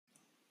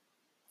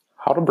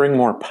How to bring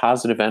more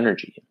positive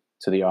energy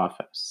to the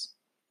office.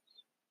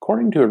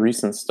 According to a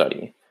recent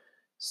study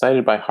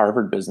cited by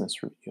Harvard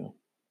Business Review,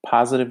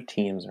 positive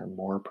teams are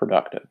more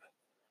productive.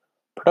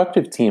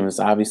 Productive team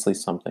is obviously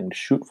something to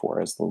shoot for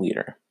as the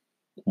leader.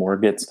 More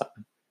gets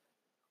done.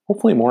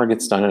 Hopefully more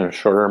gets done in a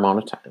shorter amount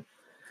of time.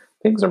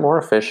 Things are more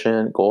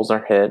efficient, goals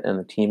are hit, and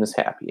the team is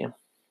happy.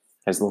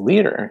 As the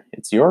leader,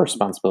 it's your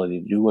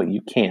responsibility to do what you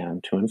can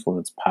to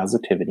influence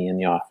positivity in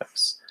the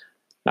office.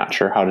 Not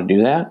sure how to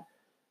do that?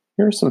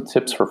 Here are some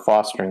tips for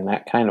fostering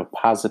that kind of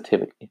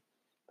positivity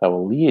that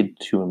will lead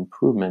to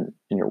improvement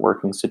in your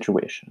working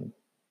situation.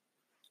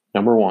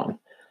 Number 1,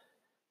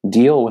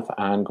 deal with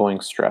ongoing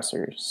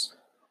stressors.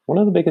 One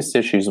of the biggest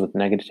issues with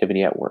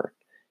negativity at work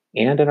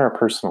and in our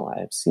personal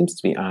lives seems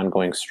to be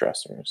ongoing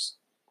stressors,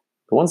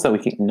 the ones that we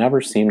can never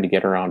seem to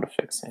get around to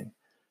fixing.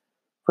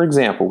 For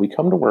example, we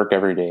come to work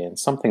every day and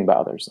something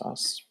bothers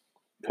us.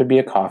 Could be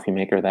a coffee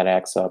maker that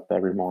acts up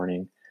every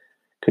morning.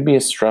 Could be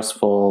a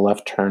stressful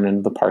left turn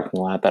into the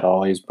parking lot that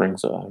always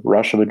brings a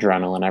rush of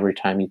adrenaline every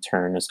time you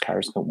turn as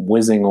cars come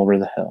whizzing over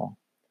the hill.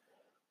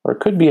 Or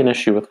it could be an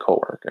issue with a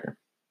coworker.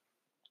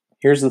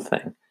 Here's the thing.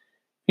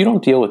 If you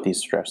don't deal with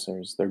these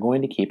stressors, they're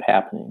going to keep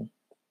happening.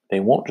 They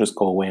won't just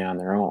go away on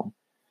their own.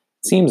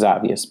 It seems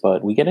obvious,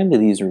 but we get into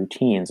these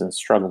routines and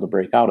struggle to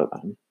break out of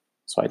them.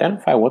 So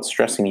identify what's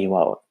stressing you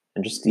out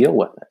and just deal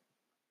with it.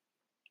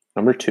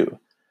 Number 2,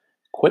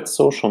 quit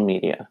social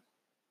media.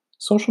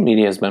 Social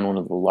media has been one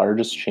of the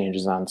largest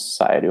changes on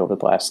society over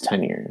the last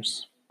 10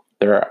 years.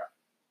 There are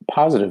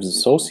positives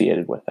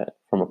associated with it.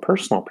 From a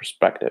personal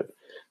perspective,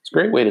 it's a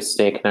great way to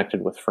stay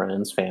connected with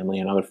friends, family,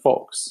 and other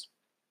folks.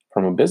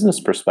 From a business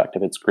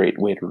perspective, it's a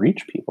great way to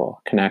reach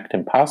people, connect,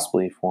 and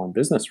possibly form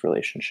business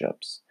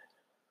relationships.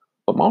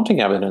 But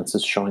mounting evidence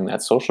is showing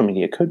that social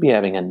media could be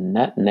having a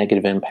net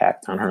negative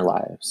impact on our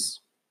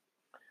lives.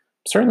 I'm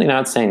certainly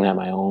not saying that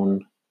my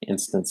own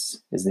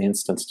instance is the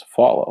instance to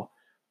follow,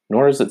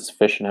 nor is it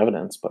sufficient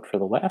evidence, but for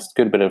the last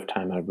good bit of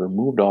time, I've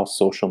removed all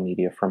social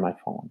media from my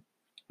phone.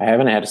 I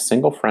haven't had a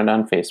single friend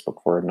on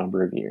Facebook for a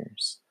number of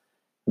years,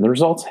 and the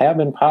results have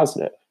been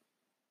positive.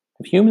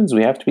 As humans,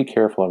 we have to be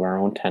careful of our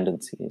own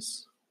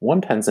tendencies. One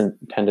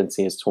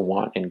tendency is to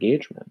want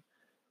engagement,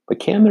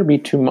 but can there be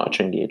too much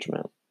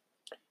engagement?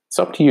 It's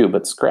up to you,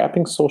 but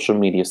scrapping social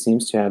media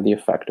seems to have the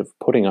effect of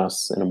putting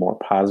us in a more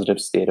positive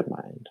state of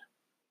mind.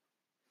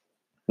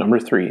 Number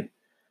 3,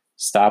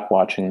 stop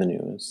watching the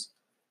news.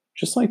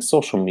 Just like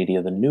social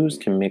media, the news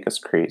can make us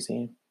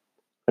crazy.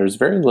 There's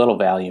very little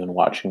value in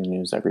watching the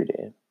news every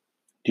day.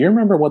 Do you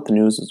remember what the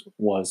news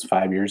was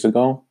 5 years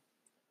ago?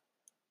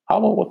 How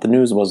about what the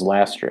news was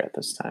last year at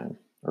this time?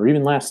 Or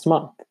even last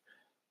month?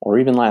 Or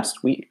even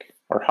last week?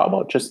 Or how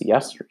about just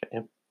yesterday?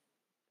 It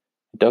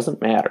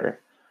doesn't matter.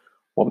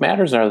 What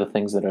matters are the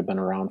things that have been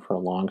around for a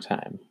long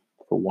time.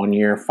 For 1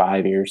 year,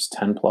 5 years,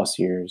 10 plus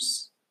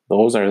years.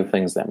 Those are the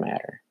things that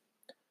matter.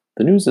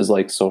 The news is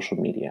like social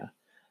media.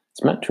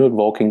 It's meant to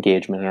evoke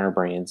engagement in our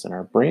brains, and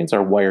our brains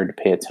are wired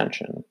to pay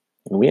attention.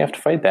 And we have to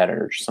fight that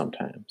urge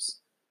sometimes.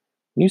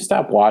 When you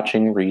stop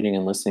watching, reading,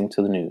 and listening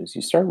to the news,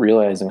 you start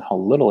realizing how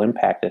little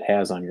impact it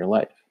has on your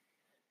life.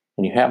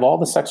 And you have all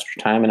this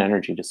extra time and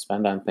energy to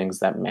spend on things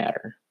that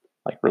matter,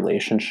 like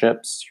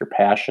relationships, your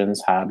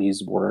passions,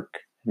 hobbies, work,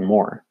 and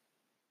more.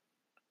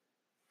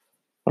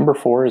 Number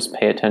 4 is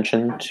pay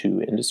attention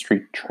to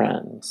industry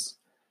trends.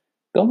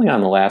 Building on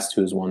the last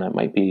 2 is one that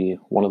might be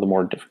one of the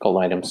more difficult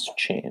items to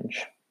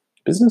change.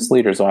 Business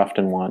leaders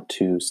often want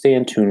to stay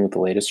in tune with the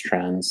latest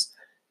trends,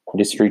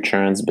 industry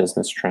trends,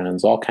 business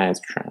trends, all kinds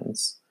of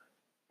trends.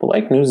 But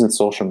like news and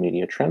social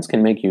media, trends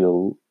can make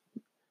you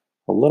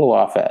a little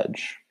off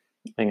edge.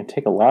 They can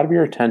take a lot of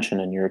your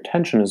attention, and your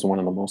attention is one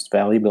of the most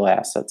valuable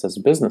assets as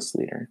a business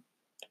leader.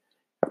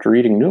 After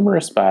reading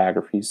numerous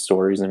biographies,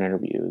 stories, and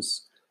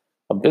interviews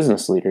of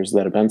business leaders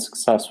that have been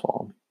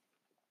successful,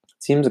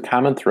 it seems a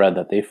common thread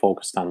that they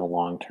focused on the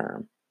long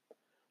term.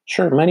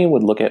 Sure, many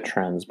would look at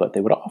trends, but they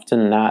would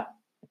often not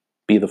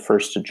be the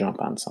first to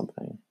jump on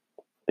something.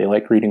 They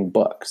like reading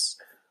books.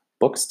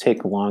 Books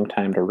take a long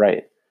time to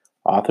write.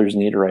 Authors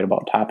need to write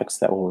about topics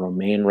that will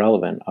remain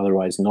relevant,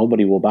 otherwise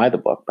nobody will buy the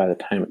book by the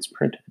time it's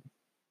printed.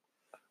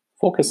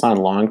 Focus on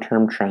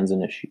long-term trends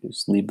and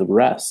issues. Leave the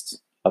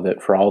rest of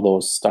it for all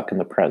those stuck in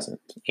the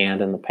present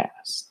and in the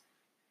past.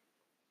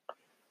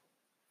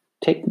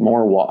 Take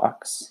more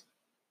walks.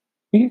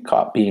 We get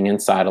caught being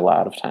inside a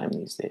lot of time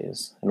these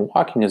days, and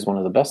walking is one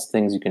of the best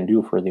things you can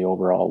do for the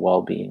overall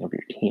well-being of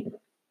your team.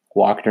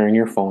 Walk during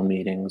your phone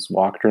meetings,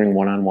 walk during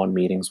one-on-one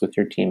meetings with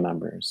your team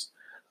members,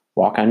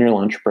 walk on your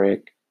lunch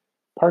break,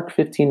 park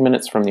 15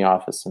 minutes from the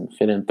office and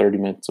fit in 30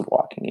 minutes of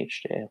walking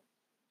each day.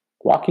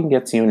 Walking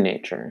gets you in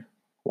nature.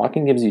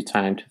 Walking gives you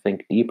time to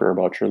think deeper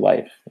about your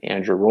life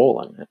and your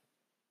role in it.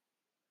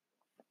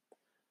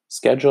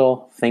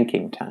 Schedule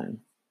thinking time.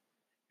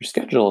 Your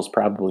schedule is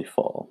probably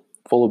full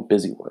of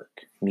busy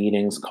work,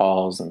 meetings,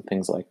 calls, and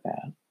things like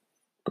that.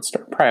 But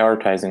start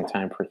prioritizing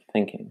time for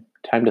thinking,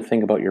 time to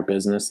think about your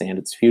business and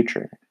its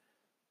future.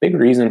 Big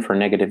reason for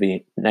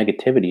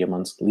negativity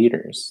amongst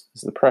leaders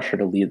is the pressure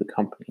to lead the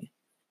company.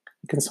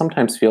 can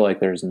sometimes feel like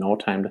there's no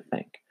time to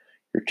think.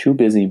 You're too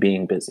busy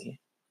being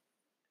busy.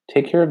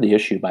 Take care of the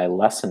issue by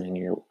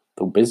lessening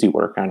the busy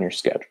work on your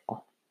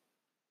schedule.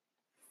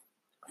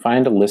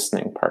 Find a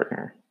listening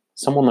partner,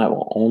 someone that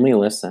will only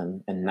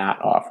listen and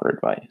not offer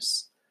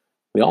advice.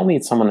 We all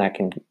need someone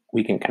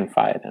we can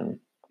confide in,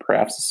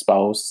 perhaps a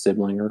spouse,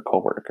 sibling, or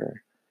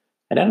coworker.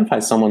 Identify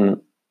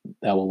someone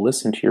that will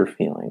listen to your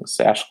feelings,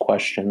 ask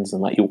questions,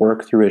 and let you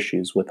work through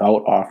issues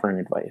without offering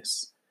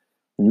advice.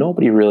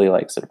 Nobody really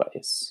likes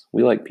advice.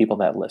 We like people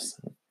that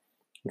listen.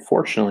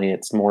 Unfortunately,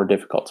 it's more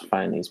difficult to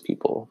find these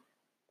people.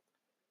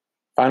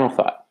 Final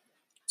thought.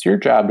 It's your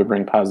job to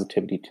bring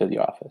positivity to the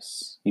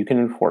office. You can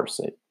enforce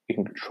it. You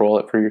can control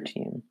it for your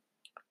team.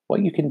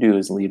 What you can do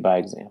is lead by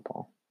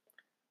example.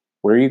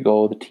 Where you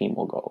go, the team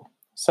will go.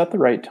 Set the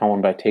right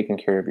tone by taking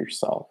care of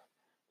yourself.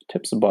 The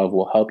tips above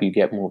will help you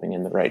get moving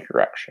in the right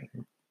direction.